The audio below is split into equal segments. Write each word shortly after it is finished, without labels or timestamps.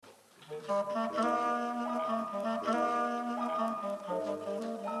You know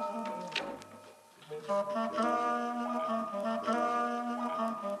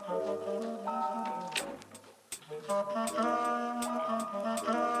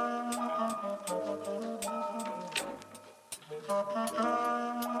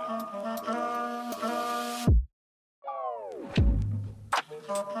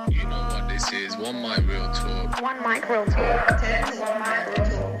what this is. One Mic Real Talk. One Mic Real Talk. One Mic Real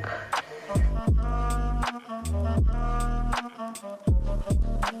Talk.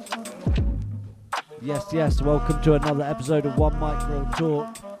 Yes, welcome to another episode of One Mic Real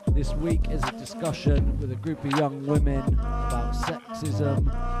Talk. This week is a discussion with a group of young women about sexism,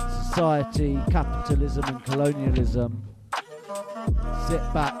 society, capitalism and colonialism. Sit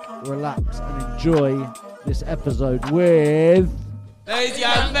back, relax and enjoy this episode with... Those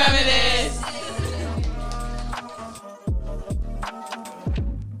young feminists!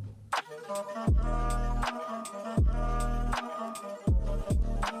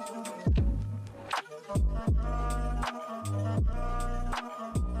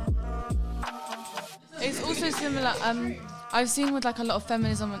 It's also similar. I've seen with like a lot of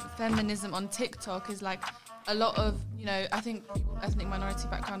feminism on TikTok is like a lot of, you know, I think people, ethnic minority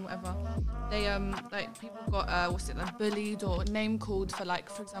background, whatever, they like people got bullied or name called for, like,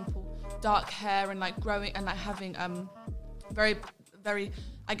 for example, dark hair and like growing and like having very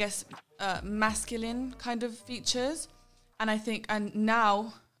I guess masculine kind of features. And I think, and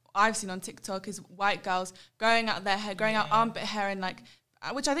now I've seen on TikTok is white girls growing out their hair, growing out armpit hair, and like,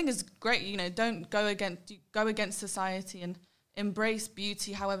 which I think is great. You know, don't go against society and embrace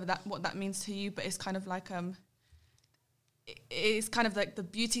beauty, however what that means to you. But it's kind of like it's kind of like the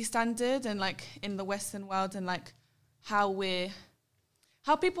beauty standard, and like in the Western world, and like how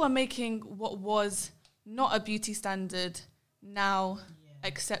people are making what was not a beauty standard now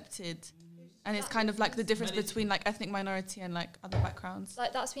accepted. And it's kind of like the difference between like ethnic minority and like other backgrounds.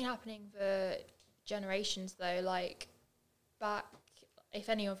 Like that's been happening for generations though. Like back, if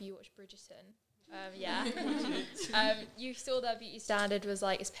any of you watch Bridgerton, you saw that beauty standard was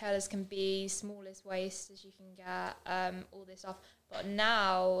like as pale as can be, smallest waist as you can get, all this stuff. But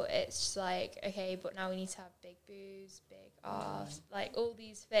now it's just like, okay, but now we need to have big boobs, big arse, like all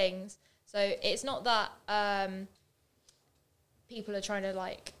these things. So it's not that people are trying to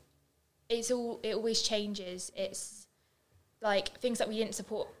like, it always changes. It's like things that we didn't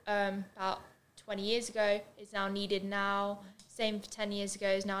support about 20 years ago is now needed now. Same for 10 years ago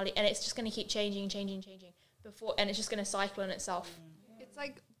is now, and it's just going to keep changing before, and it's just going to cycle on itself. It's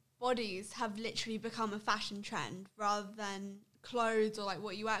like bodies have literally become a fashion trend rather than clothes or like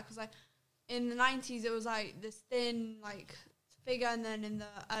what you wear. Because like in the 90s it was like this thin like figure, and then in the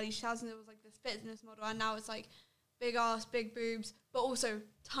early 2000s it was like this fitness model, and now it's like big ass, big boobs, but also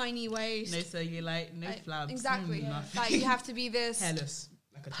tiny waist. No cellulite, no flabs. Exactly. Like you have to be this hairless,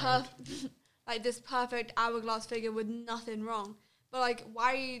 like a child. Like this perfect hourglass figure with nothing wrong. But like,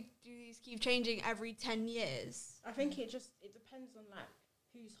 why do these keep changing every 10 years? I think it depends on like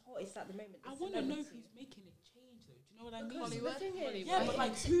who's hottest at the moment. I want to know who's making it change though. Do you know what I mean? Hollywood. Yeah, but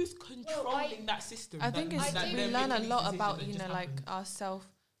like who's controlling that system? I think we learn a lot about, you know, like ourselves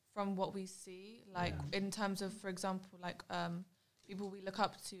from what we see, like in terms of, for example, like people we look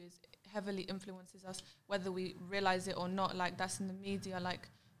up to is heavily influences us, whether we realize it or not. Like that's in the media, like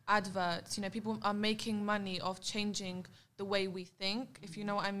adverts, you know, people are making money off changing the way we think, if you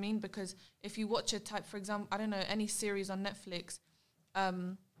know what I mean. Because if you watch a type, for example, I don't know, any series on Netflix,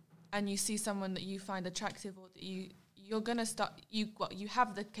 and you see someone that you find attractive, or that you're gonna start, you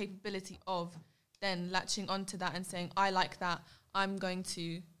have the capability of then latching onto that and saying, I like that, I'm going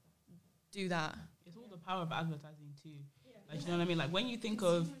to do that. It's all the power of advertising too. Like, you know what I mean? Like when you think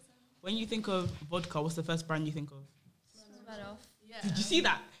of vodka, what's the first brand you think of? Smirnoff. Yeah. Did you see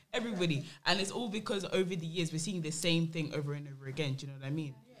that? Everybody. And it's all because over the years we're seeing the same thing over and over again. Do you know what I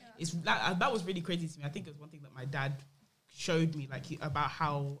mean? Yeah. It's that was really crazy to me. I think it was one thing that my dad showed me, like about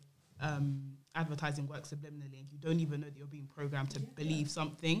how advertising works subliminally, and you don't even know that you're being programmed to believe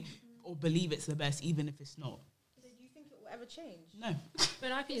something or believe it's the best, even if it's not. So do you think it will ever change? No.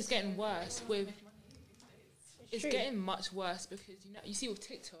 But I think it's getting worse with. It's getting much worse because you see with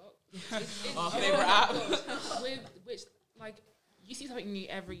TikTok, our favorite app, with which like you see something new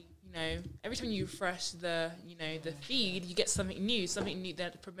every time you refresh the feed, you get something new.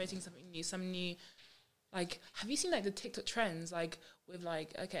 They're promoting something new, some new. Like, have you seen like the TikTok trends? Like with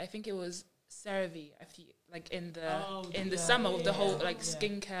like, okay, I think it was CeraVe. I feel like in the summer with the whole like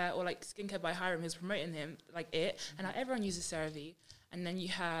skincare or like skincare by Hiram, who's promoting him like it, and now everyone uses CeraVe. And then you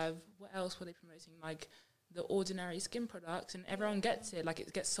have, what else were they promoting? Like the ordinary skin products, and everyone gets it. Like,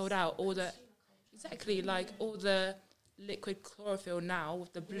 it gets sold out. All the liquid chlorophyll now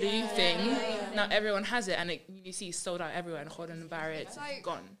with the blue thing. Now everyone has it, and you see sold out everywhere. And Holland and Barrett, it's like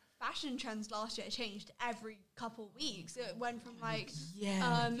gone. Fashion trends last year changed every couple of weeks. It went from like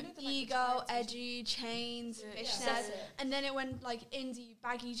e-girl, edgy, chains, fishnets, and then it went like indie,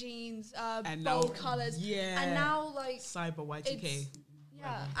 baggy jeans, bold colours. And now like cyber Y2K.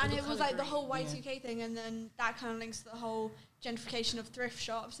 Yeah, and it was like the whole Y2K thing, and then that kind of links to the whole gentrification of thrift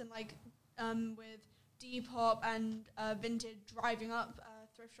shops and like with Depop and vintage driving up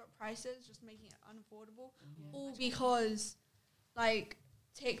thrift shop prices, just making it unaffordable. All because like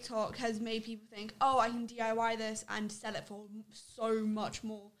TikTok has made people think, oh, I can DIY this and sell it for so much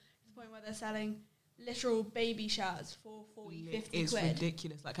more, to the point where they're selling literal baby shirts for 40, 50 it's quid. It's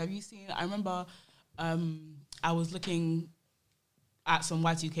ridiculous. Like, have you seen, I remember I was looking at some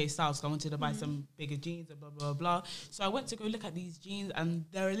Y2K styles, so I wanted to buy some bigger jeans and blah, blah, blah. So I went to go look at these jeans, and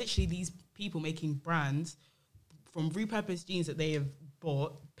there are literally these people making brands from repurposed jeans that they have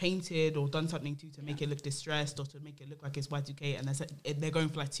bought, painted or done something to make it look distressed or to make it look like it's Y2K, and they're going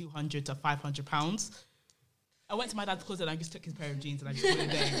for like 200 to 500 pounds. I went to my dad's closet and I just took his pair of jeans and I just put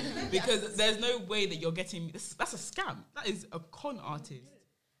it there because there's no way that you're getting this. That's a scam. That is a con artist.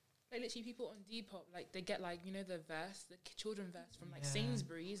 Like, literally, people on Depop, like, they get, like, you know, the vest, the children vest from, like,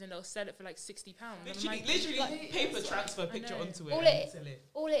 Sainsbury's, and they'll sell it for, like, £60. Literally, like, paper transfer picture onto it all and sell it.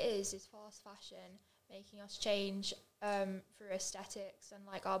 All it is fast fashion making us change through aesthetics and,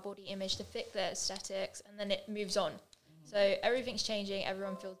 like, our body image to fit the aesthetics, and then it moves on. So everything's changing.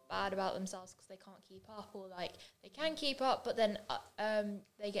 Everyone feels bad about themselves because they can't keep up, or, like, they can keep up, but then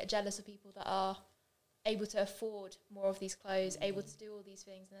they get jealous of people that are able to afford more of these clothes, able to do all these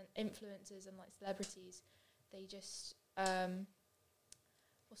things, and then influencers and like celebrities, they just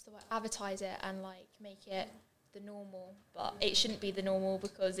advertise it and like make it the normal, but it shouldn't be the normal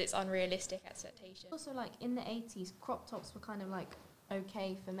because it's unrealistic expectation. Also, like in the 80s, crop tops were kind of like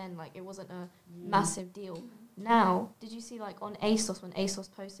okay for men, like it wasn't a massive deal. Now, did you see like on ASOS, when ASOS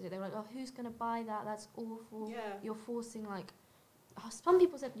posted it, they were like, oh, who's gonna buy that? That's awful. You're forcing like some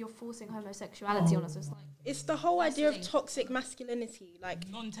people said you're forcing homosexuality on us. It's like it's the whole idea of toxic masculinity, like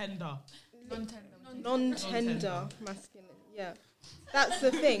non-tender masculinity. Yeah, that's the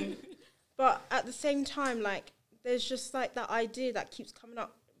thing. But at the same time, like there's just like that idea that keeps coming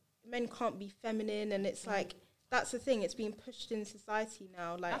up. Men can't be feminine, and it's like that's the thing. It's being pushed in society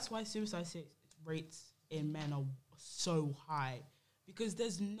now. Like that's why suicide rates in men are so high, because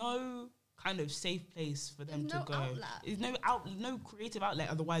there's no kind of safe place for them to go. There's no creative outlet.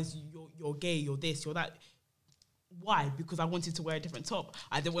 Otherwise, you're gay, you're this, you're that. Why? Because I wanted to wear a different top.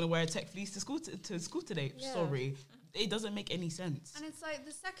 I didn't want to wear a tech fleece to school today. Yeah. Sorry, it doesn't make any sense. And it's like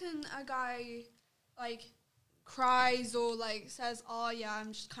the second a guy like cries or like says, "Oh yeah,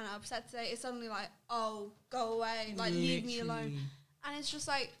 I'm just kind of upset today," it's suddenly like, "Oh, go away, like leave me alone." And it's just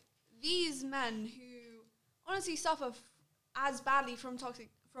like these men who honestly suffer as badly from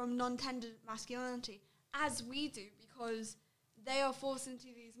non-tender masculinity as we do, because they are forced into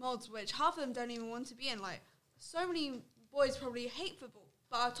these molds which half of them don't even want to be in. Like, so many boys probably hate football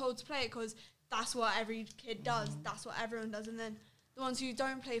but are told to play it because that's what every kid does, that's what everyone does, and then the ones who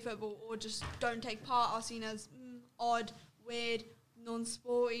don't play football or just don't take part are seen as odd, weird,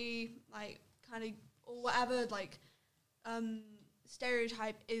 non-sporty, like kind of, or whatever like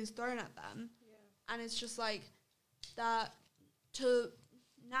stereotype is thrown at them. And it's just like that. To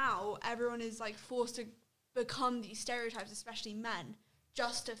now, everyone is like forced to become these stereotypes, especially men,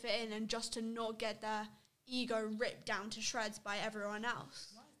 just to fit in and just to not get their ego ripped down to shreds by everyone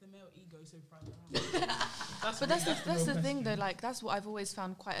else. Why is the male ego so fragile? That's the thing though, like that's what I've always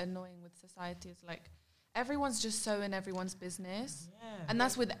found quite annoying with society, is like everyone's just so in everyone's business. And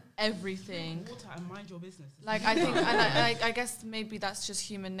that's with everything. Water and mind your business. Like I think, and I guess maybe that's just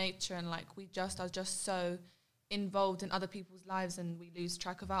human nature, and like we just are just so involved in other people's lives and we lose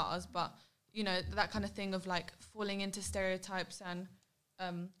track of ours. But you know, that kind of thing of like falling into stereotypes and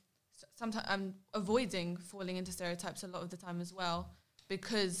sometimes avoiding falling into stereotypes a lot of the time as well,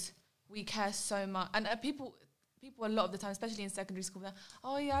 because we care so much. And people a lot of the time, especially in secondary school, they're,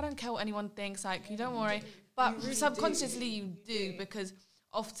 oh yeah, I don't care what anyone thinks, like you don't worry. But really subconsciously you do, because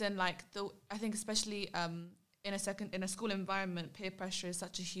often like I think especially in a school environment, peer pressure is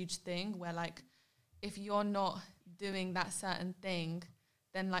such a huge thing, where like if you're not doing that certain thing,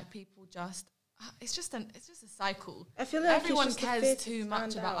 then like people just it's just a cycle. I feel like everyone cares too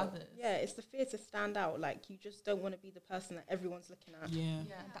much about others. Yeah, it's the fear to stand out. Like you just don't want to be the person that everyone's looking at. Yeah,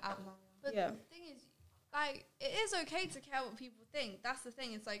 the outlier. But the thing is, like, it is okay to care what people think. That's the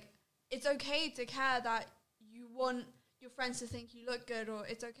thing. It's like, it's okay to care that you want your friends to think you look good, or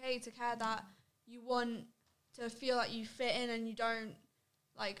it's okay to care that you want to feel like you fit in and you don't,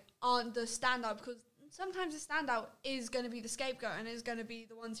 like, aren't the standout, because sometimes the standout is going to be the scapegoat and is going to be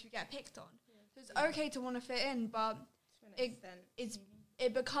the ones who get picked on. So it's okay to want to fit in, but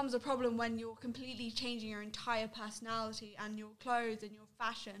it becomes a problem when you're completely changing your entire personality and your clothes and your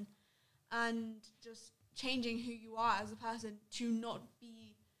fashion and just changing who you are as a person to not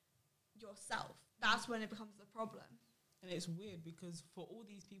be yourself. That's when it becomes the problem. And it's weird because for all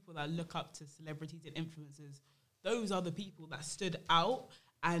these people that look up to celebrities and influencers, those are the people that stood out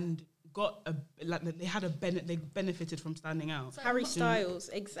and got they benefited from standing out. Harry Styles,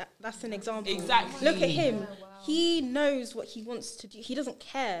 that's an example. Exactly. Look at him. He knows what he wants to do. He doesn't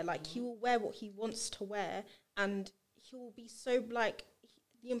care. Like, he will wear what he wants to wear, and he will be so, like,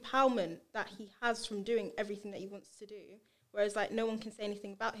 the empowerment that he has from doing everything that he wants to do. Whereas, like, no one can say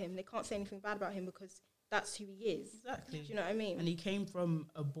anything about him. They can't say anything bad about him because that's who he is. Exactly. Do you know what I mean? And he came from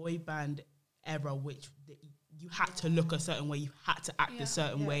a boy band era, which you had to look a certain way, you had to act a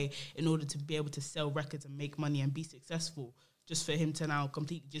certain way in order to be able to sell records and make money and be successful. Just for him to now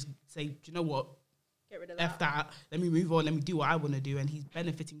completely just say, do you know what? Get rid of F that. Let me move on. Let me do what I want to do. And he's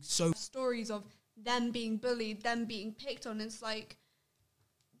benefiting so. Stories of them being bullied, them being picked on. It's like,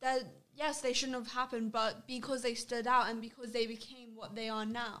 yes, they shouldn't have happened, but because they stood out and because they became what they are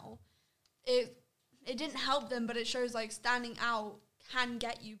now, it didn't help them, but it shows, like, standing out can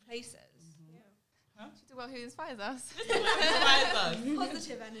get you places. Should we talk about who inspires us?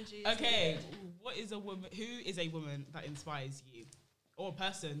 Positive energy. Okay, what is a woman? Who is a woman that inspires you, or a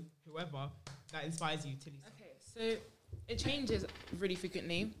person, whoever, that inspires you, Tilly? Okay, so it changes really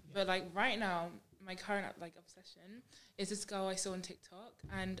frequently, but like right now, my current like obsession is this girl I saw on TikTok,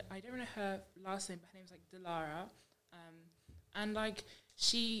 and I don't know her last name, but her name's like Delara, and like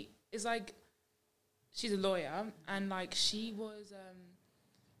she is like she's a lawyer, and like she was.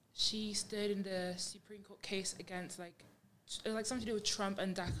 She stood in the Supreme Court case against, like, something to do with Trump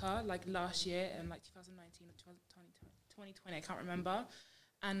and DACA, like, last year, in, like, 2019 or 2020, I can't remember.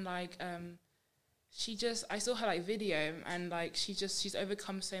 And, like, I saw her, like, video, and, like, she's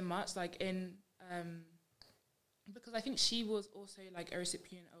overcome so much, like, because I think she was also, like, a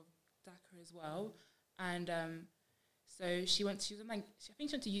recipient of DACA as well. And, so I think she went to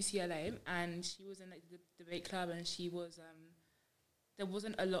UCLA, and she was in, like, the debate club, and she was, there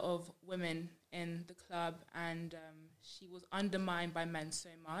wasn't a lot of women in the club, and she was undermined by men so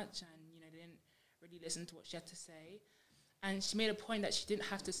much, and they didn't really listen to what she had to say. And she made a point that she didn't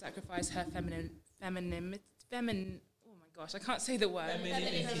have to sacrifice her feminine. Oh my gosh, I can't say the word.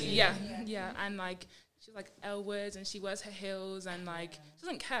 Femininity. Yeah, and like she's like L words, and she wears her heels, and like she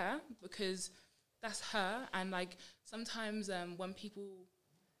doesn't care because that's her. And like sometimes when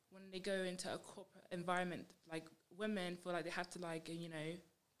they go into a corporate environment, like women feel like they have to like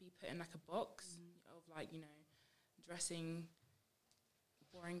be put in like a box of like dressing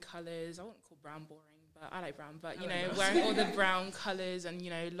boring colours. I won't call brown boring, but I like brown. But wearing all the brown colours and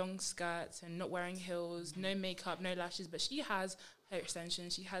long skirts and not wearing heels, no makeup, no lashes. But she has her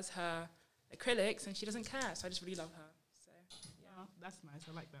extensions, she has her acrylics, and she doesn't care. So I just really love her. So yeah, that's nice.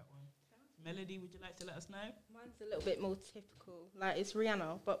 I like that one. Melody, would you like to let us know? Mine's a little bit more typical. Like, it's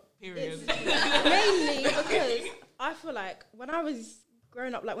Rihanna, but period. Mainly because I feel like when I was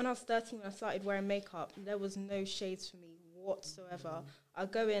growing up, like when I was 13, when I started wearing makeup, there was no shades for me whatsoever.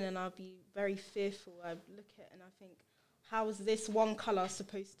 I'd go in and I'd be very fearful. I'd look at it and I think, how is this one colour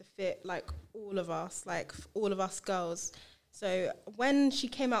supposed to fit, like, all of us girls? So when she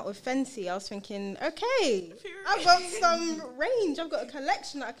came out with Fenty, I was thinking, okay, I've got some range. I've got a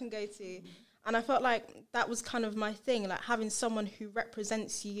collection that I can go to. And I felt like that was kind of my thing, like having someone who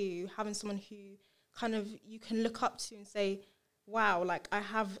represents you, having someone who kind of you can look up to and say, wow, like I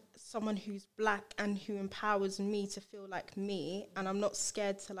have someone who's black and who empowers me to feel like me. And I'm not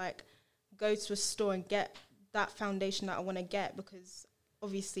scared to like go to a store and get that foundation that I want to get, because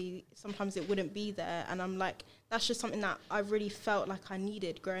obviously sometimes it wouldn't be there. And I'm like, that's just something that I really felt like I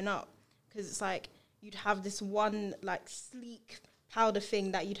needed growing up, because it's like you'd have this one like sleek powder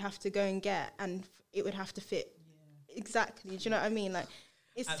thing that you'd have to go and get, and it would have to fit exactly. Do you know what I mean? Like,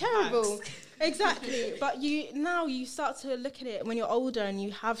 it's terrible. Exactly. But you start to look at it when you're older and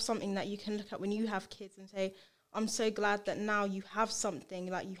you have something that you can look at when you have kids and say, I'm so glad that now you have something,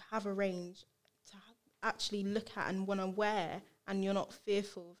 like you have a range to actually look at and want to wear. And you're not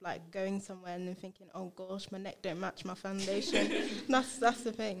fearful of like going somewhere and then thinking, oh gosh, my neck don't match my foundation. that's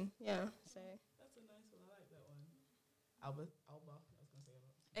the thing, yeah. So that's a nice one. I like that one. Alba. I was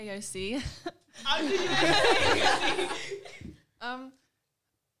gonna say AOC. How did you say AOC?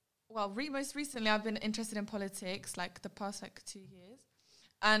 most recently I've been interested in politics, like the past like 2 years.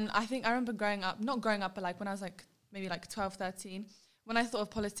 And I think I remember not growing up, but like when I was like maybe like 12, 13, when I thought of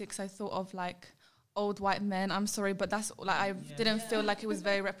politics, I thought of like old white men. I'm sorry, but that's like, I didn't feel like it was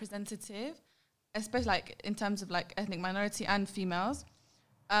very representative, especially like in terms of like ethnic minority and females.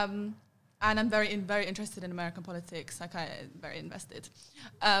 And I'm very interested in American politics. Like I'm very invested.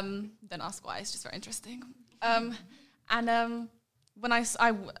 Don't ask why, it's just very interesting. When I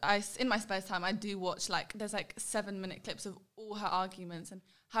in my spare time, I do watch like, there's like 7-minute clips of all her arguments and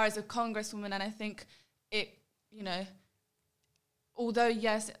her as a congresswoman. And I think it, you know, although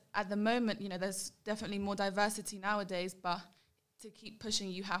yes, at the moment, you know, there's definitely more diversity nowadays, but to keep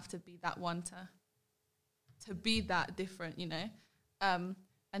pushing, you have to be that one to be that different, you know,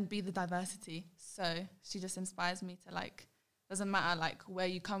 and be the diversity. So she just inspires me to like, doesn't matter like where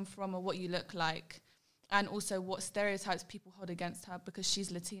you come from or what you look like, and also what stereotypes people hold against her, because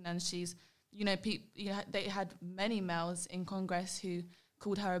she's Latina and she's, you know, they had many males in Congress who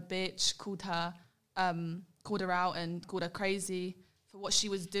called her a bitch, called her out and called her crazy for what she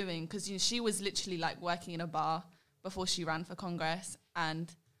was doing, because you know, she was literally like working in a bar before she ran for Congress,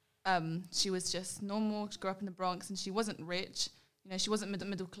 and she was just normal. She grew up in the Bronx and she wasn't rich, you know, she wasn't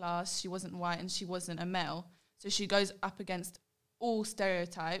middle class, she wasn't white, and she wasn't a male. So she goes up against all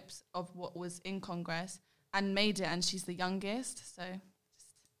stereotypes of what was in Congress and made it, and she's the youngest, so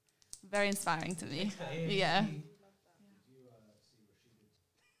just very inspiring to me. Yeah.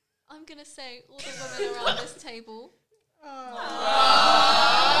 I'm gonna say all the women around this table,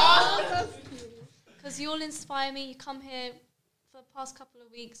 because you all inspire me. You come here for the past couple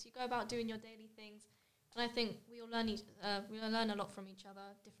of weeks, you go about doing your daily things, and I think we all learn a lot from each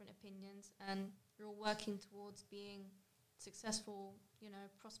other, different opinions, and we're all working towards being successful, you know,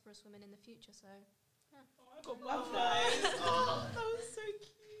 prosperous women in the future. So, yeah. Oh, I got butterflies. Oh, that was so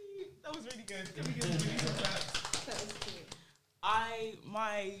cute. That was really good. Can we give really good claps? That was cute.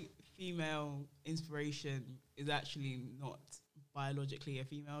 My female inspiration is actually not biologically a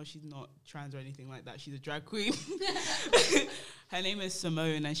female. She's not trans or anything like that. She's a drag queen. Her name is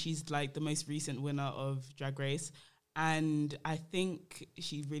Simone, and she's like the most recent winner of Drag Race. And I think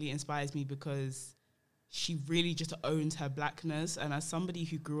she really inspires me because she really just owns her blackness. And as somebody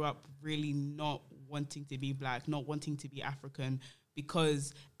who grew up really not wanting to be black, not wanting to be African,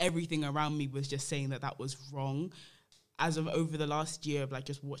 because everything around me was just saying that was wrong. As of over the last year of like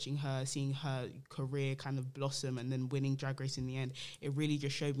just watching her, seeing her career kind of blossom and then winning Drag Race in the end, it really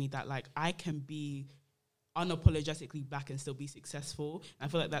just showed me that like I can be unapologetically black and still be successful. And I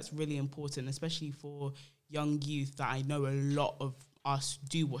feel like that's really important, especially for young youth that I know a lot of us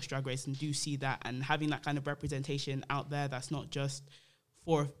do watch Drag Race and do see that, and having that kind of representation out there that's not just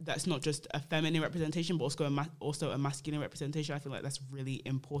a feminine representation but also a masculine representation. I feel like that's really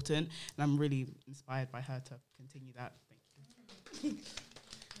important, and I'm really inspired by her to continue that. Thank you.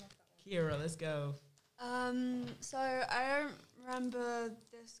 Kira, let's go. So I don't remember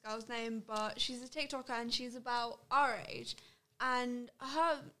this girl's name, but she's a TikToker and she's about our age, and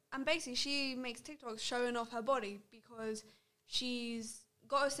basically she makes TikToks showing off her body because she's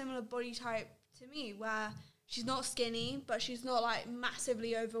got a similar body type to me, where she's not skinny, but she's not like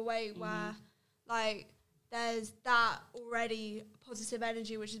massively overweight, where like there's that already positive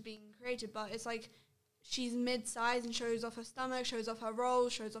energy which is being created, but it's like she's mid-size and shows off her stomach, shows off her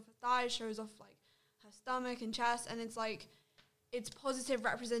rolls, shows off her thighs, shows off like her stomach and chest, and it's like it's positive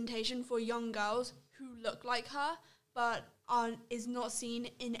representation for young girls who look like her but is not seen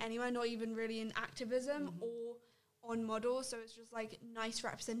in anywhere, not even really in activism or on models. So it's just like nice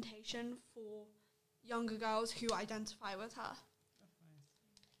representation for younger girls who identify with her.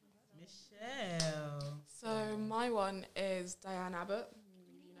 Michelle. So my one is Diane Abbott.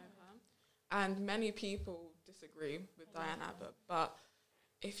 You know her. And many people disagree with Diane Abbott, but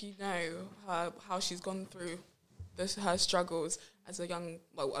if you know how she's gone through her struggles as a young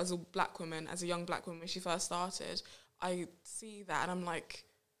black woman when she first started, I see that and I'm like,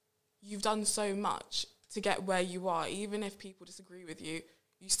 you've done so much to get where you are. Even if people disagree with you,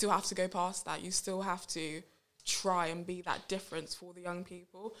 you still have to go past that. You still have to try and be that difference for the young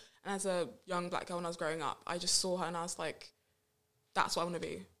people. And as a young black girl when I was growing up, I just saw her and I was like, that's what I want to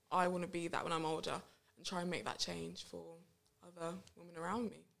be. I want to be that when I'm older and try and make that change for other women around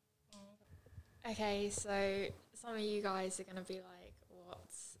me. Okay, so some of you guys are going to be like,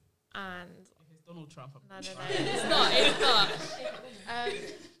 what? And If it's Donald Trump, no, it's not.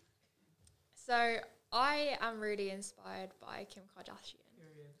 So I am really inspired by Kim Kardashian.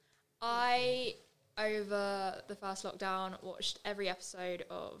 I, over the first lockdown, watched every episode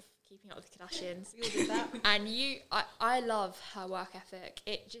of Keeping Up with the Kardashians. We all did that. And I love her work ethic.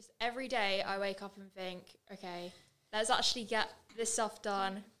 It just, every day I wake up and think, okay, let's actually get this stuff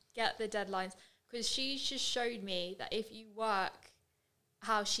done, get the deadlines. Because she just showed me that if you work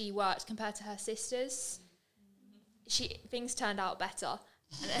how she worked compared to her sisters, things turned out better.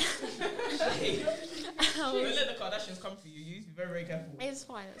 You let the Kardashians come for you. You need to be very, very careful. It's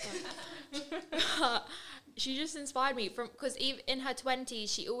fine. But she just inspired me because even in her 20s,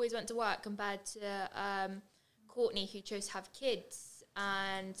 she always went to work compared to Courtney, who chose to have kids,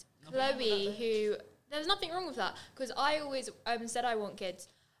 and Chloe, who there's nothing wrong with that because I always said I want kids,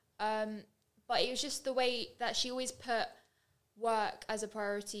 but it was just the way that she always put work as a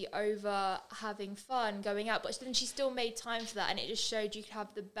priority over having fun, going out, but then she still made time for that, and it just showed you could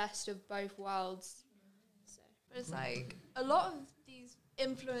have the best of both worlds. So. But it's like a lot of these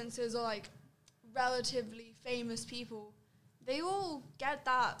influencers are like relatively famous people. They all get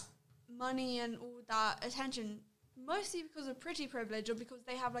that money and all that attention mostly because of pretty privilege or because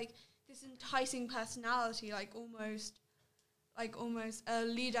they have like this enticing personality, like almost a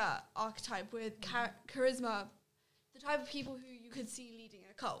leader archetype with charisma. The type of people who you could see leading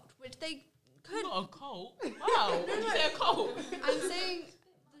a cult, which they could. Not a cult. Wow. No, You say a cult. I'm saying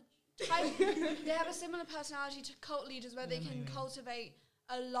the type. They have a similar personality to cult leaders, where they can cultivate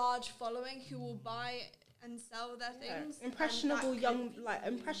a large following who will buy and sell their things. Impressionable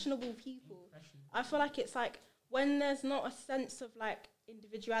impressionable people. I feel like it's like when there's not a sense of like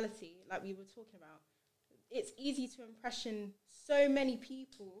individuality, like we were talking about, it's easy to impression so many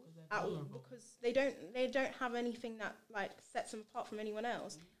people because they don't have anything that like sets them apart from anyone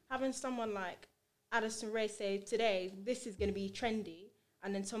else. Having someone like Addison Rae say today this is going to be trendy,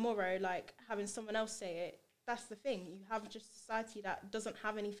 and then tomorrow like having someone else say it, that's the thing. You have just society that doesn't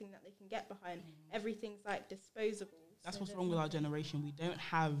have anything that they can get behind. Everything's like disposable. That's what's wrong with our generation. We don't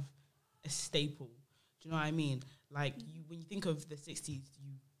have a staple. Do you know what I mean? Like when you think of the 60s,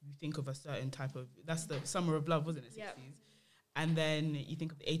 you think of a certain type of, that's the Summer of Love, wasn't it? 60s. Yep. And then you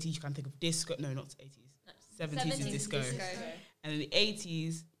think of the 80s, you can think of disco. No, not 80s. 70s is disco. And in the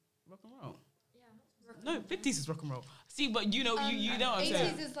 80s, rock and roll. Yeah. No, 50s is rock and roll. See, but you know, you know what I'm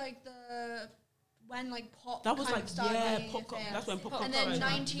saying. 80s is like when like pop. That was like pop. That's when pop. And then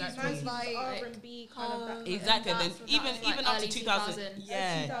 90s was like R&B kind of that. Exactly. And then even like after 2000,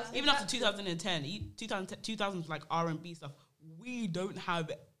 2000s. even after 2010, 2000s like R&B stuff. We don't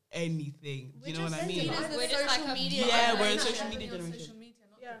have anything. Do you know what I mean? We're just like a media. Yeah, we're a social media on generation. social media,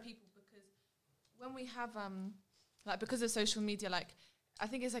 not the people, because when we have like because of social media, like I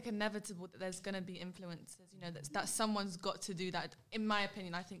think it's like inevitable that there's gonna be influencers. You know, that someone's got to do that. In my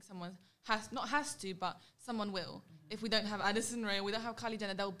opinion, I think someone has to, but someone will. If we don't have Addison Rae, we don't have Kylie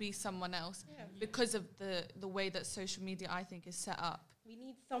Jenner, there'll be someone else because of the way that social media, I think, is set up. We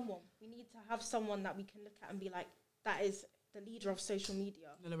need someone. We need to have someone that we can look at and be like, that is the leader of social media.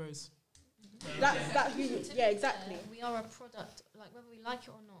 Nella Rose. That who, yeah, exactly. We are a product, like whether we like it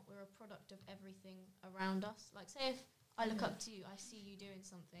or not, we're a product of everything around us. Like say if I look up to you, I see you doing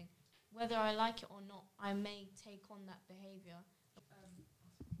something. Whether I like it or not, I may take on that behaviour.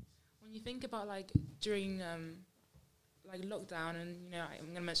 When you think about like during like lockdown, and you know I'm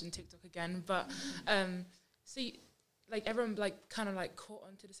gonna mention TikTok again, but see, like everyone like kind of like caught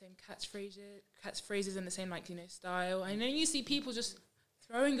onto the same catchphrases and the same like, you know, style, and then you see people just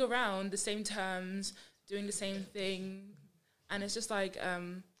throwing around the same terms, doing the same thing, and it's just like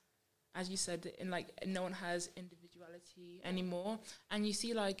as you said, in like no one has individuality anymore. And you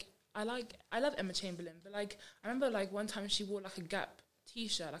see like I love Emma Chamberlain, but like I remember like one time she wore like a Gap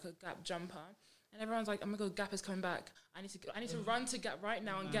t-shirt, like a Gap jumper, and everyone's like, oh my god, Gap is coming back. I need to run to Gap right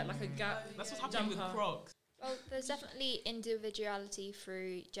now and get like a Gap. That's what's happening with Crocs. Well, there's definitely individuality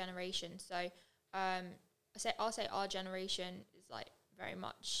through generation. So I'll say our generation is like very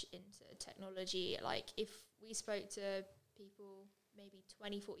much into technology. Like if we spoke to people maybe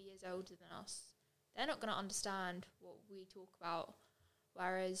 20, 40 years older than us, they're not going to understand what we talk about,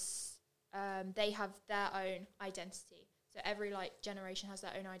 whereas they have their own identity. So every like generation has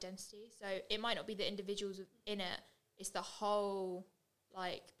their own identity. So it might not be the individuals in it, it's the whole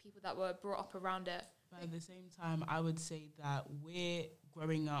like people that were brought up around it. But at the same time, I would say that we're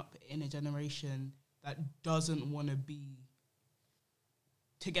growing up in a generation that doesn't want to be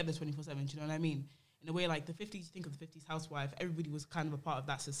together 24/7. Do you know what I mean? In a way, like the 50s, you think of the 50s housewife, everybody was kind of a part of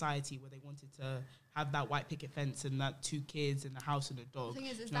that society where they wanted to have that white picket fence and that 2 kids and a house and a dog. The thing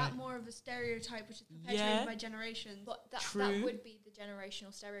is that more of a stereotype which is perpetuated by generations? But that would be the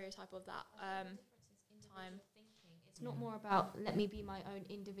generational stereotype of that time. It's not more about let me be my own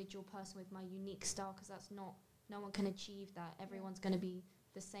individual person with my unique style, because that's not, no one can achieve that. Everyone's going to be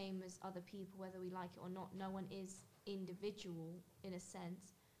the same as other people, whether we like it or not. No one is individual in a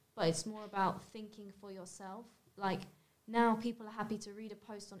sense, but it's more about thinking for yourself. Like, now people are happy to read a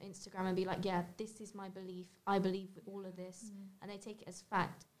post on Instagram and be like, yeah, this is my belief. I believe all of this. And they take it as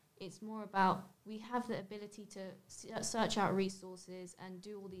fact. It's more about, we have the ability to search out resources and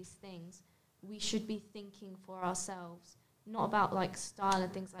do all these things. We should be thinking for ourselves, not about like style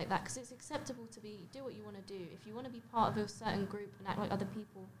and things like that, because it's acceptable to do what you want to do. If you want to be part of a certain group and act like other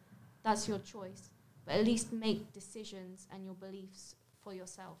people, that's your choice. But at least make decisions and your beliefs for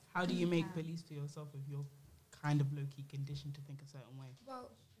yourself. How do you make beliefs for yourself if you're kind of low-key conditioned to think a certain way?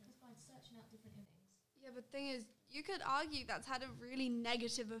 Well, yeah, but the thing is, you could argue that's had a really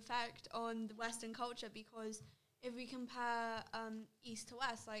negative effect on the Western culture, because if we compare East to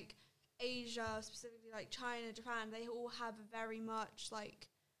West, like Asia, specifically like China, Japan, they all have a very much like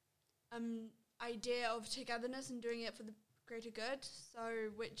idea of togetherness and doing it for the greater good,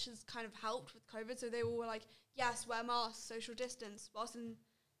 so which has kind of helped with COVID. So they all were like, yes, wear masks, social distance, whilst in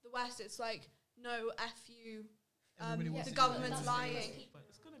the West it's like, no, F you, the government's lying. But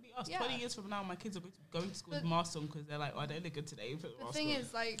it's going to be us. 20 years from now, my kids are going to school with masks on because they're like, oh, they look good today. The thing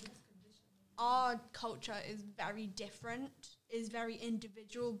is, like, our culture is very different, is very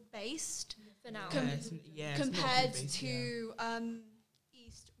individual based for now. Compared to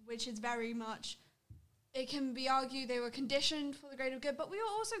East, which is very much, it can be argued they were conditioned for the greater good, but we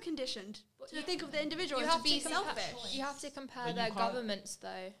were also conditioned to think of the individual and to be selfish. You have to compare their governments,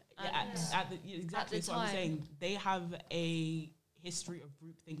 though. Exactly, that's what I'm saying. They have a history of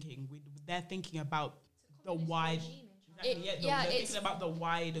group thinking. They're thinking about the wide... they're thinking about the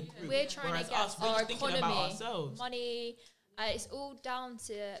wider group. We're trying to get us, our just economy, about ourselves. Money. It's all down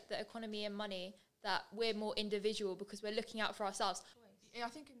to the economy and money that we're more individual because we're looking out for ourselves. Yeah, I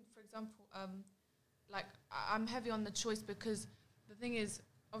think, for example, like I'm heavy on the choice because the thing is,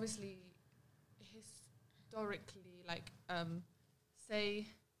 obviously, historically, like say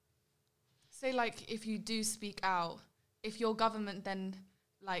like if you do speak out, if your government then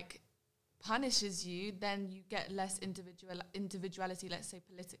like punishes you, then you get less individuality, let's say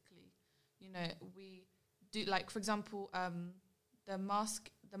politically. You know, we do, like, for example, the mask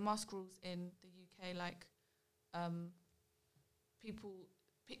rules in the UK, like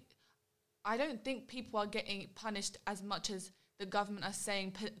I don't think people are getting punished as much as the government are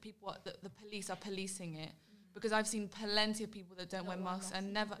saying the police are policing it. Because I've seen plenty of people that don't wear masks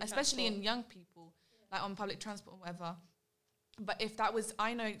and never, especially in young people, like on public transport or whatever. But if that was,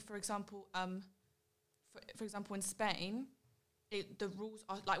 I know, for example, for example, in Spain, the rules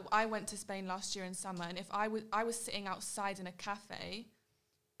are like, I went to Spain last year in summer, and if I was sitting outside in a cafe,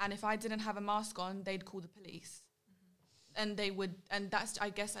 and if I didn't have a mask on, they'd call the police, and they would, and that's, I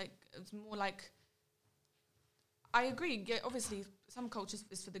guess, like, it's more like, I agree. Yeah, obviously, some cultures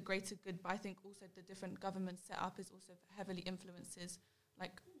is for the greater good, but I think also the different government setup is also heavily influences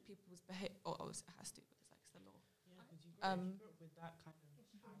like people's behavior. Or obviously it has to because like it's the law. Yeah, because you grew up with that kind of.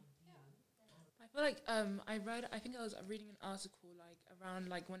 I feel like I think I was reading an article like around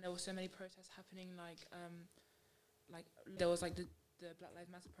like when there were so many protests happening, like there was like the Black Lives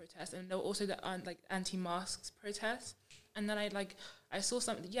Matter protest, and there were also the like anti-masks protests, and then I saw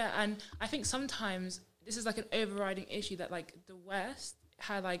something, and I think sometimes this is like an overriding issue that like the West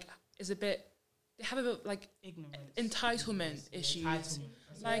had like they have a bit like ignorance, entitlement issues,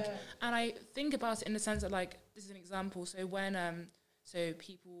 like, and I think about it in the sense that like this is an example. So when so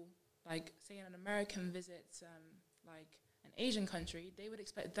people like say an American visits like an Asian country, they would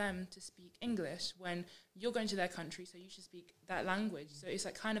expect them to speak English when you're going to their country, so you should speak that language. So it's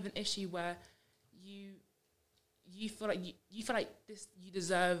like kind of an issue where you feel like you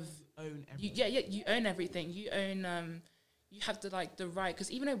deserve own everything. You own everything. You own you have the like the right, because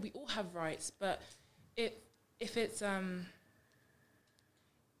even though we all have rights, but if it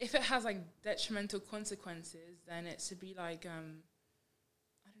has like detrimental consequences, then it should be like I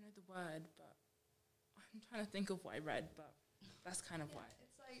don't know the word, but I'm trying to think of what I read, but that's kind of why.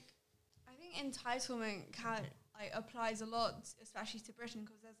 It's like, I think entitlement applies a lot, especially to Britain,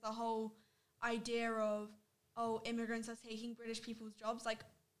 because there's the whole idea of, oh, immigrants are taking British people's jobs. Like,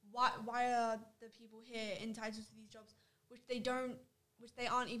 why are the people here entitled to these jobs, which they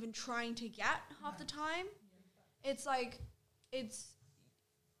aren't even trying to get half the time? It's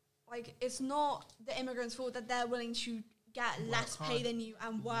not the immigrants' fault that they're willing to get less pay than you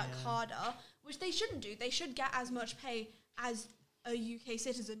and work harder, which they shouldn't do. They should get as much pay as a UK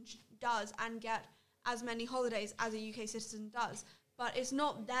citizen does and get as many holidays as a UK citizen does. But it's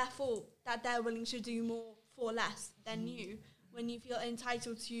not their fault that they're willing to do more for less than you when you feel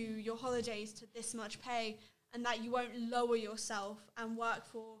entitled to your holidays, to this much pay, and that you won't lower yourself and work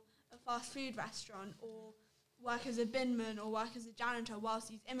for a fast food restaurant or work as a binman or work as a janitor, whilst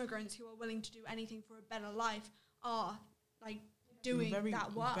these immigrants who are willing to do anything for a better life are like doing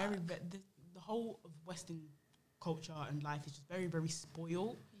that work. The whole of Western culture and life is just very, very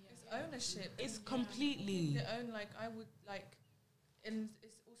spoiled. It's ownership. It's completely. Their own, like, I would, like, and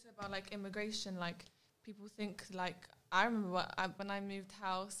it's also about, like, immigration. Like, people think, like, I remember when I moved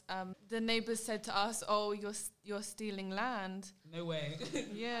house, the neighbours said to us, "Oh, you're stealing land." No way.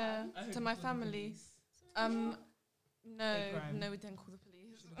 Yeah, to my family. No, we didn't call the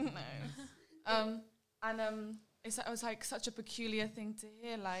police. No. It was like such a peculiar thing to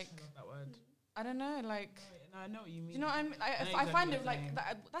hear. Like, I love that word. I don't know, like. No, I know what you mean. Do you know what I mean? I find it like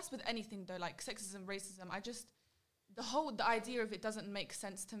that's with anything though, like sexism, racism. The idea of it doesn't make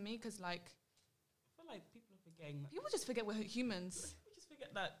sense to me because like. I feel like people are forgetting. People just forget we're humans. People just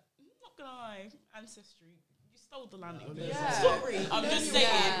forget that. I'm not gonna lie, ancestry. You stole the land that you're living Yeah. on. Sorry, I'm just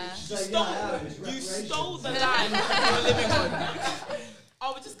saying. You stole the land that you're living on.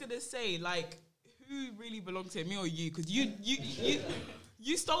 I was just gonna say, like, who really belongs here, me or you? Because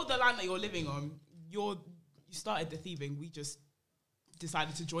you stole the land that you're living on. You started the thieving. We just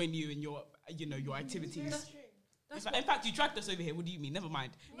decided to join you in your activities. That's true. In fact, you dragged us over here. What do you mean? Never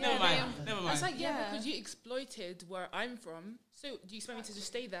mind. Never mind. It's like, because you exploited where I'm from. So do you expect me to just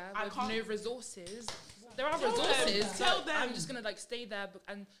stay there with no resources? There are resources. Tell them. I'm just gonna like stay there.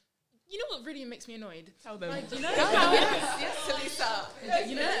 And you know what really makes me annoyed? Tell them. Like, you know, yes, Lisa.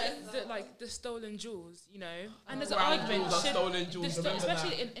 You know, the stolen jewels. You know, and there's an argument. Stolen jewels,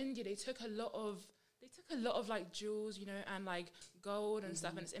 Especially in India, they took a lot of like jewels, you know, and like gold and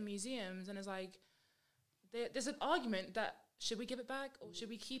stuff, and it's in museums, and it's like. There's an argument that should we give it back or should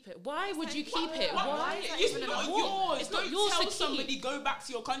we keep it? Why would you keep it? Why? It's not yours. It's not yours. Tell somebody go back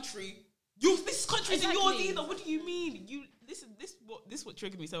to your country. This country isn't yours either. What do you mean? This is what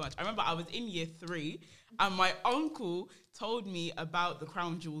triggered me so much. I remember I was in year 3 and my uncle told me about the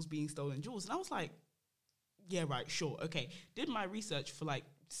crown jewels being stolen jewels, and I was like, yeah, right, sure, okay. Did my research for like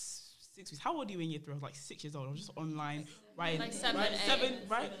 6 weeks. How old are you in year 3? I was like 6 years old. I was just online writing. Like 7,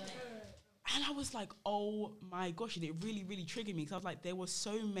 right? And I was like, oh my gosh, and it really, really triggered me because I was like, there were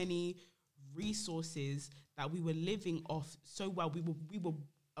so many resources that we were living off so well. We were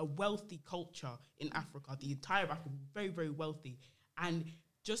a wealthy culture in Africa. The entire Africa was very, very wealthy. And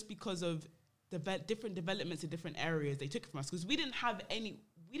just because of different developments in different areas, they took it from us because we didn't have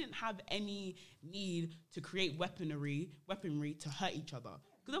any need to create weaponry to hurt each other.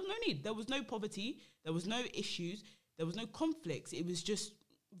 Because there was no need. There was no poverty. There was no issues. There was no conflicts. It was just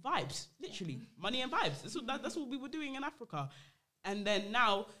vibes, literally. Money and vibes. That's what we were doing in Africa. And then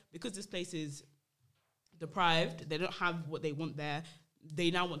now, because this place is deprived, they don't have what they want there, they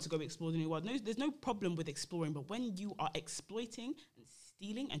now want to go explore the new world. No, there's no problem with exploring, but when you are exploiting and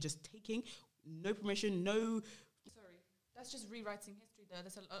stealing and just taking no permission, that's just rewriting history though.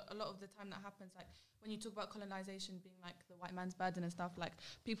 There's a lot of the time that happens, like when you talk about colonization being like the white man's burden and stuff, like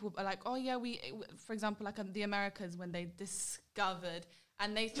people are like, oh yeah, for example, like the Americans, when they discovered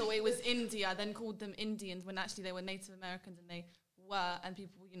and they thought it was India, then called them Indians when actually they were Native Americans, and they were, and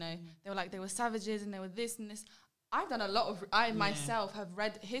people, you know, they were like, they were savages and they were this and this. I've done a lot of, myself have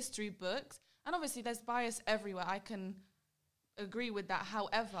read history books, and obviously there's bias everywhere. I can agree with that.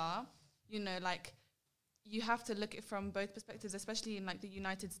 However, you know, like, you have to look at it from both perspectives, especially in like the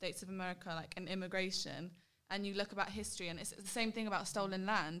United States of America, like in immigration, and you look about history, and it's the same thing about stolen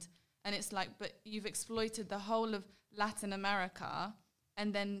land. And it's like, but you've exploited the whole of Latin America,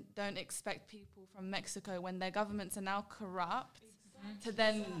 and then don't expect people from Mexico, when their governments are now corrupt, to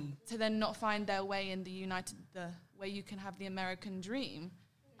then not find their way in where you can have the American dream.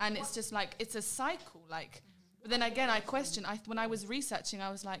 And it's just like, it's a cycle. Like, but then again, I question. When I was researching, I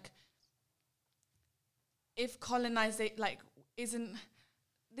was like, if colonization, like, isn't,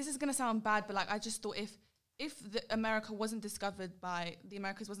 this is gonna sound bad, but like, I just thought if the Americas wasn't discovered by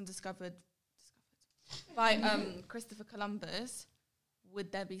Christopher Columbus,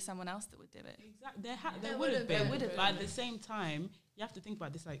 would there be someone else that would do it? Exactly, there would have been. But at the same time, you have to think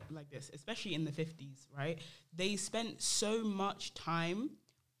about this like this, especially in the 50s, right? They spent so much time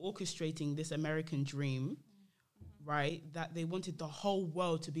orchestrating this American dream, right, that they wanted the whole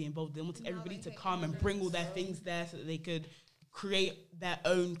world to be involved. They wanted everybody to come and bring all their things there so that they could create their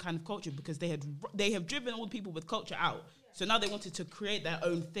own kind of culture, because they have driven all the people with culture out. So now they wanted to create their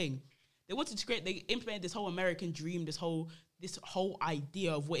own thing. They implemented this whole American dream, this whole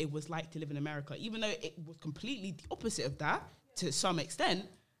idea of what it was like to live in America. Even though it was completely the opposite of that to some extent,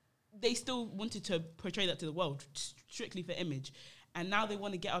 they still wanted to portray that to the world, strictly for image. And now they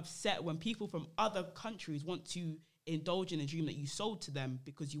want to get upset when people from other countries want to indulge in a dream that you sold to them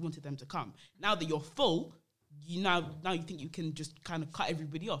because you wanted them to come. Now that you're full, you think you can just kind of cut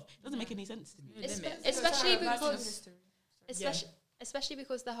everybody off. It doesn't make any sense to me. Especially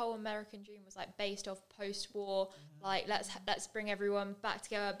because the whole American dream was like based off post-war, like let's bring everyone back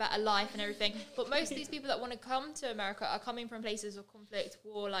together, a better life and everything. But most of these people that want to come to America are coming from places of conflict,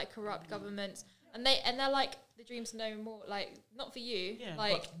 war, like corrupt governments, and they're like, the dream's no more, like not for you,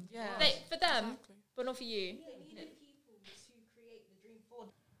 for them, but not for you. They needed people to create the dream for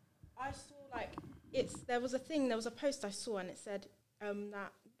them. I saw there was a post I saw, and it said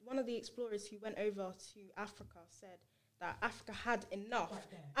that one of the explorers who went over to Africa said that Africa had enough.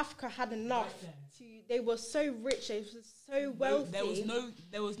 Africa had enough they were so rich, they were so wealthy.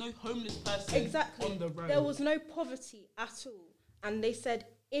 There was no homeless person on the road. There was no poverty at all. And they said,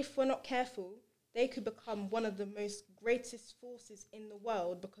 if we're not careful, they could become one of the most greatest forces in the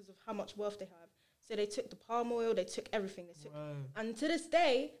world because of how much wealth they have. So they took the palm oil, they took everything. And to this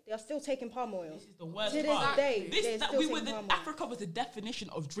day, they are still taking palm oil. This is the worst part. To this day, Africa was the definition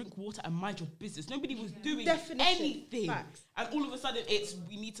of drink water and mind your business. Nobody was doing anything. Facts. And all of a sudden,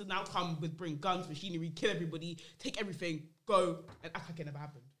 we need to now bring guns, machinery, kill everybody, take everything, go, and act like it never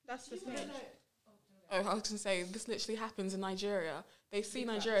happened. That's the thing. I was going to say, this literally happens in Nigeria. They see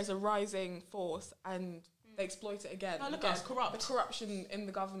Nigeria as a rising force and they exploit it again. No, look at us, corrupt. The corruption in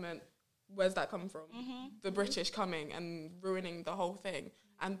the government. Where's that come from? The British coming and ruining the whole thing.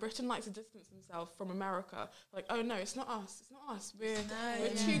 And Britain likes to distance themselves from America. Like, oh no, it's not us. It's not us. We're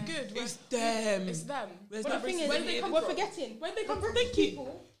too good. It's them. It's them. But the thing is, we're forgetting. Where they come from? Thank you.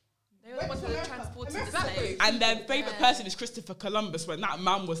 They were the ones that were transported to slaves. And their favourite person is Christopher Columbus, when that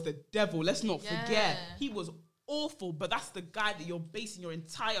man was the devil. Let's not forget. He was awful, but that's the guy that you're basing your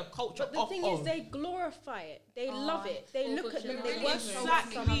entire culture off of. But the thing is, they glorify it. They love it. They look at them. They worship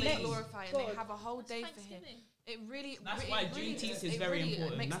They glorify it. They have a whole day for him. It really. That's why Juneteenth is very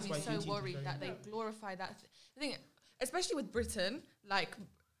important. It makes that's me why so Juneteenth worried that they glorify that. I think, especially with Britain, like,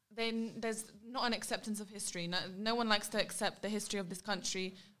 then there's not an acceptance of history. No one likes to accept the history of this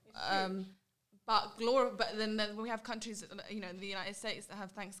country. But then we have countries, in the United States that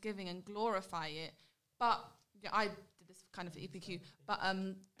have Thanksgiving and glorify it. But I did this kind of for EPQ. But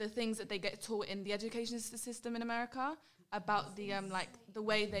the things that they get taught in the education system in America about the the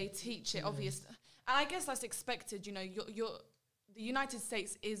way they teach it, obviously, and I guess that's expected. The United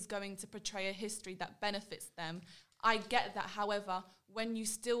States is going to portray a history that benefits them. I get that. However, when you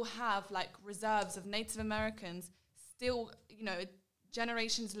still have reserves of Native Americans, still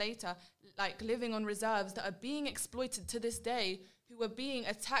generations later, living on reserves that are being exploited to this day, who are being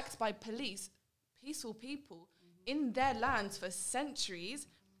attacked by police, peaceful people, in their lands for centuries,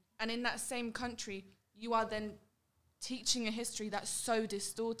 and in that same country, you are then teaching a history that's so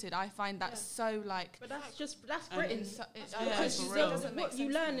distorted. I find that so But that's Britain. What you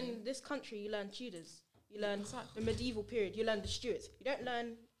learn in this country, you learn Tudors, you learn the medieval period, you learn the Stuarts. You don't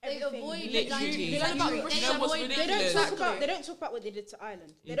learn. They avoid they don't talk about what they did to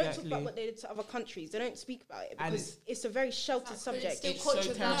Ireland. They don't talk about what they did to other countries. They don't speak about it because it's a very sheltered subject. It's still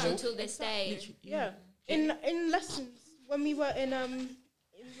culture until this day. Yeah. In lessons, when we were in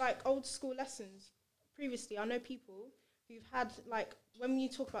old school lessons previously, I know people who've had when you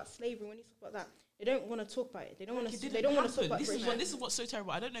talk about slavery, when you talk about that, they don't want to talk about it. They don't want to. They don't want to talk about Britain. This is what's so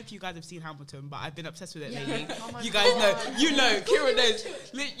terrible. I don't know if you guys have seen Hamilton, but I've been obsessed with it lately. You guys know. Kira knows.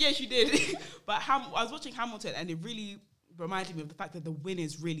 Yes, you did. But I was watching Hamilton, and it really reminded me of the fact that the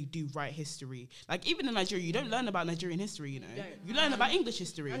winners really do write history. Even in Nigeria, you don't learn about Nigerian history. You learn about English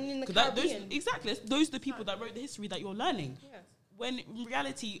history. And in the Caribbean. Those are the people that wrote the history that you're learning. Yeah. When in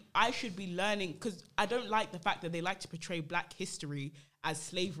reality, I should be learning, because I don't like the fact that they like to portray black history as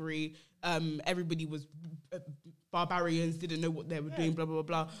slavery. Everybody was barbarians, didn't know what they were doing, blah, blah,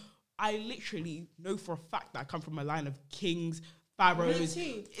 blah, blah. I literally know for a fact that I come from a line of kings, pharaohs,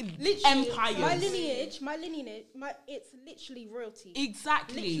 empires. My lineage, it's literally royalty.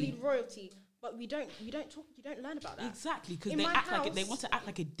 Exactly. Literally royalty. But you don't learn about that. Exactly, because they want to act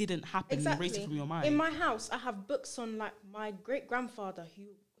like it didn't happen and erase it from your mind. In my house, I have books on my great grandfather who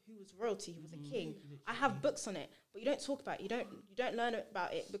was royalty, who was a king. I have books on it, but you don't talk about it. You don't learn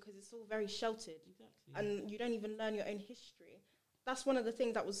about it because it's all very sheltered. Exactly. And you don't even learn your own history. That's one of the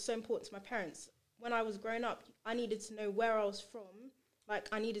things that was so important to my parents. When I was growing up, I needed to know where I was from.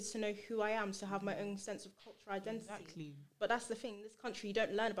 I needed to know who I am to have my own sense of cultural identity. Exactly. But that's the thing. In this country, you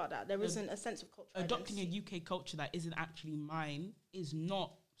don't learn about that. There isn't a sense of cultural identity. Adopting a UK culture that isn't actually mine is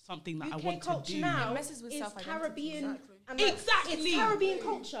not something that UK I want to do. Now it messes with is Caribbean. Exactly. And like, Exactly. it's Caribbean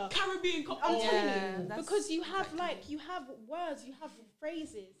culture. Caribbean culture. I'm Yeah, telling you, that's because you have like you have words, you have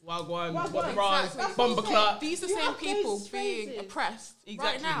phrases. Wagwan, Wagwan, what bras, exactly. bomber clock. These are the You same have people those being phrases. oppressed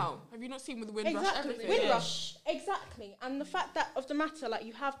Exactly. right now. Have you not seen with the Windrush Exactly, everything? Windrush, exactly. And the fact that of the matter, like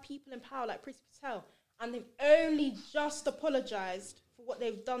you have people in power like Priti Patel, and they've only just apologised for what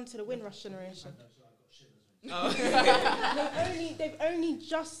they've done to the Windrush generation. they've only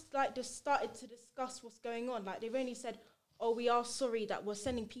just started to discuss what's going on. Like they've only said, "Oh, we are sorry that we're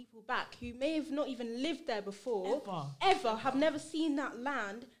sending people back who may have not even lived there before, ever have never seen that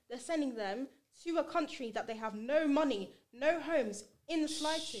land. They're sending them to a country that they have no money, no homes in the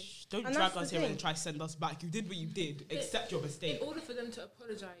slightest." Don't And drag that's us the here thing. and try to send us back. You did what you did. Accept your mistake. In order for them to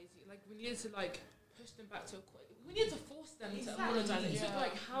apologize, like we needed to like push them back to we needed to force them to apologize. It took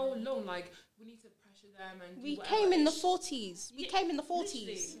like how long? Like we need to pressure them and We do whatever. came in the It's- 40s. We came in the 40s.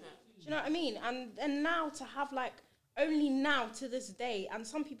 literally. Do you know what I mean? And now to have like only now to this day, and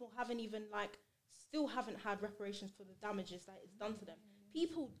some people haven't even like still haven't had reparations for the damages that it's done to them.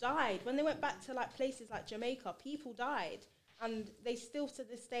 People died when they went back to like places like Jamaica. People died, and they still to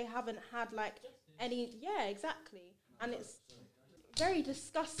this day haven't had like any. Yeah, exactly. And it's very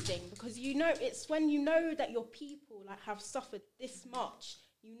disgusting because you know it's when you know that your people like have suffered this much,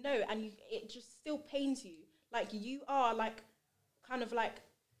 you know, and it just still pains you. Like you are like kind of like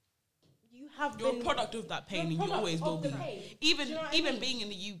you have You're a been product of that pain, you're a and you product always of will the be. pain. Even Do you know what I even mean? being in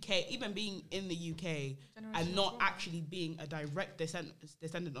the UK, even being in the UK and not actually being a direct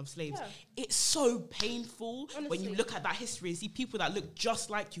descendant of slaves, Yeah. it's so painful when you Honestly. look at that history and see people that look just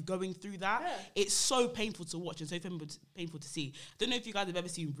like you going through that. Yeah. It's so painful to watch and so painful to see. I don't know if you guys have ever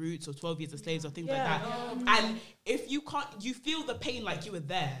seen Roots or 12 Years a Slave or things like Yeah. that. And if you can't, you feel the pain like you were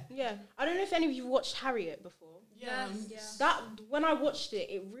there. Yeah, I don't know if any of you watched Harriet before. That when I watched it,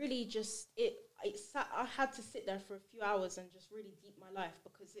 it really just I had to sit there for a few hours and just really deep my life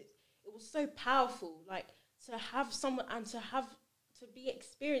because it was so powerful. Like to have someone and to be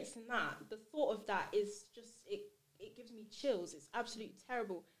experiencing that, the thought of that is just it gives me chills. It's absolutely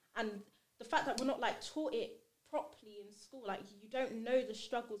terrible, and the fact that we're not like taught it properly in school, like you don't know the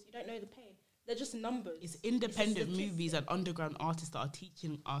struggles, you don't know the pain. They're just numbers. It's independent movies and underground artists that are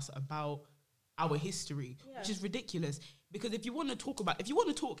teaching us about our history, which is ridiculous. Because if you want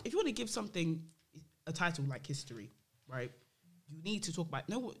to give something a title like history, right? You need to talk about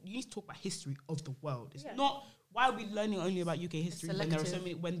history of the world. It's not why are we learning only about UK history when there are so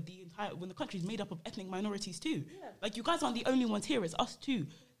many when the country is made up of ethnic minorities too. Yeah. Like you guys aren't the only ones here. It's us too.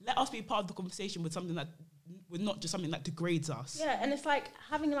 Let us be part of the conversation with something with not just something that degrades us. Yeah, and it's like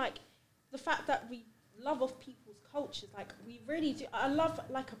having like the fact that we love of people's cultures. Like we really do. I love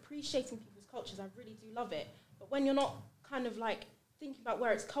like appreciating people's cultures. I really do love it. But when you're not kind of like thinking about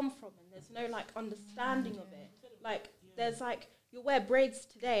where it's come from and there's no like understanding of it, like there's like you'll wear braids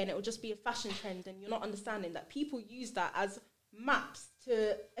today and it will just be a fashion trend and you're not understanding that people use that as maps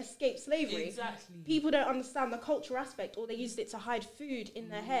to escape slavery. Exactly. People don't understand the cultural aspect, or they used it to hide food in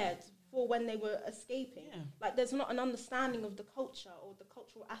their heads for when they were escaping. Yeah. Like there's not an understanding of the culture or the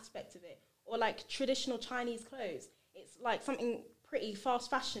cultural aspect of it, or like traditional Chinese clothes. It's like something pretty fast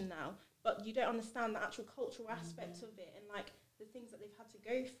fashion now, but you don't understand the actual cultural aspect of it and like the things that they've had to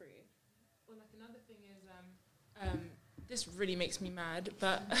go through. Well, like another thing is, this really makes me mad,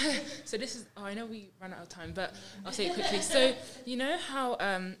 but so this is. Oh, I know we ran out of time, but I'll say it quickly. So you know how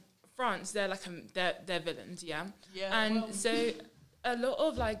France, they're like they're villains, yeah. Yeah. And so a lot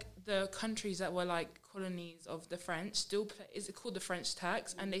of like the countries that were like colonies of the French still pay. Is it called the French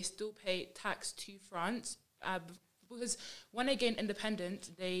tax? And they still pay tax to France. Because when they gained independence,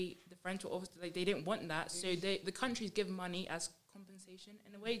 the French were obviously like they didn't want that, so the countries give money as compensation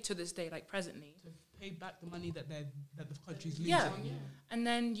in a way to this day, like presently, To pay back the money that the country's losing. yeah. And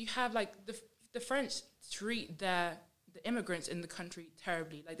then you have like the French treat the immigrants in the country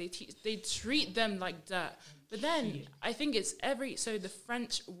terribly, like they treat them like dirt. But then I think it's so the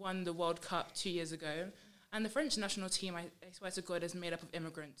French won the World Cup 2 years ago. And the French national team, I swear to God, is made up of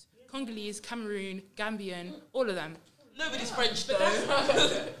immigrants. Congolese, Cameroon, Gambian, all of them. Nobody's French though.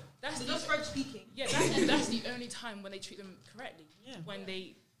 That's Not French speaking. Yeah, that's the only time when they treat them correctly. Yeah. When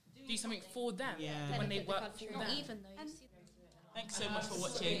they do something for them. Yeah. When they work for them. Even though you see Thanks so much for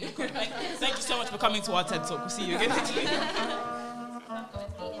watching. Thank you so much for coming to our TED Talk. We'll see you again next week.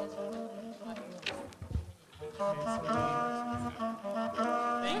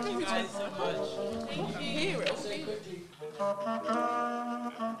 Thank you guys so much. Thank you.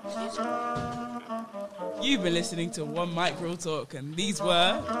 You've been listening to One Mic Real Talk, and these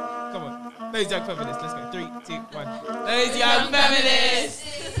were, come on, those young feminists. Let's go. 3, 2, 1. Those young feminists.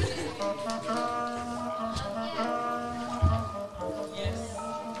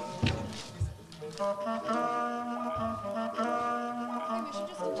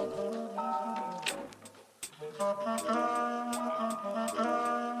 Thank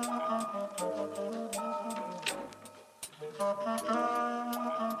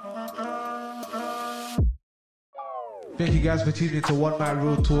you guys for tuning into One Mic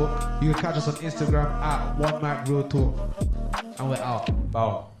Real Talk. You can catch us on Instagram at One Mic Real Talk. And we're out.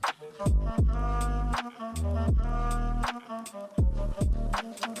 Bow.